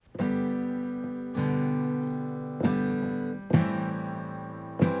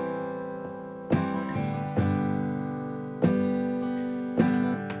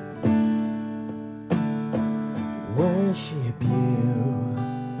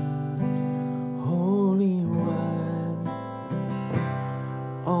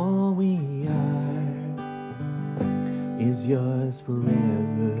yours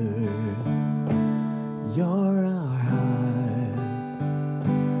forever. You're our heart,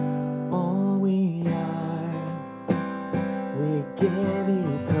 all we are. We give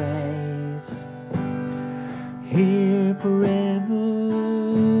you praise here forever.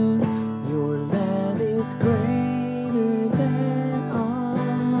 Your love is greater than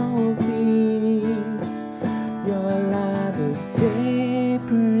all things. Your love is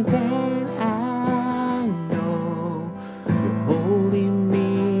deeper than I know. You're holding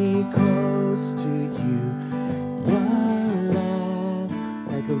me close to you. Your love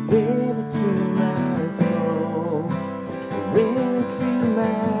like a river to my soul, a river to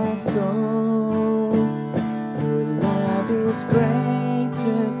my soul. Your love is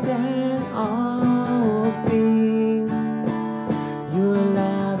greater than all things. Your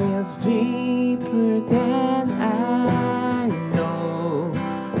love is deeper than I know.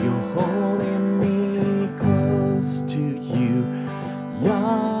 You're holding me close to you.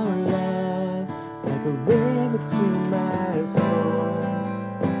 Your love like a river to my soul.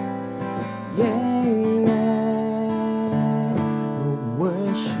 Yeah, yeah. We'll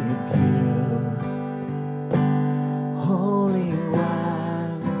worship you, Holy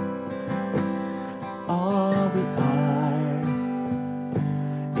One. All we are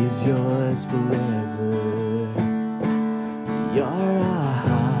is yours forever. You're our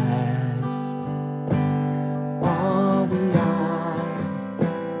hearts, all we are.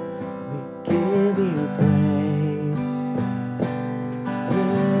 We give you praise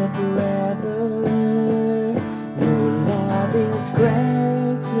here forever. Your love is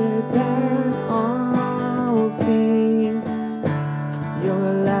greater than all things. Your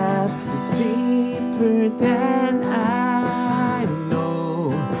love is deeper than I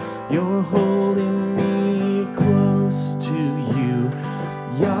know. You're holding me close to you.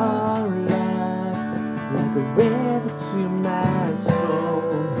 Your love like a river to my soul,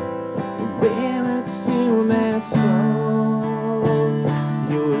 a river to my soul.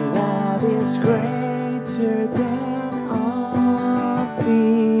 Your love is greater than all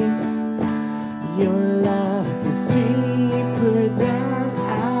things. Your love is deeper than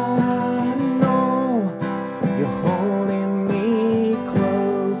I know. You're holding me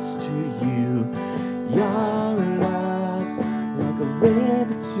close to you. Your love like a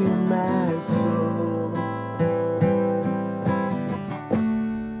river to my soul,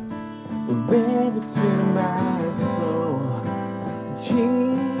 a river to my soul. Jesus,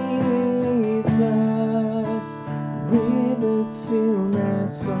 river to my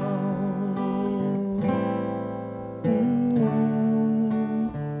soul.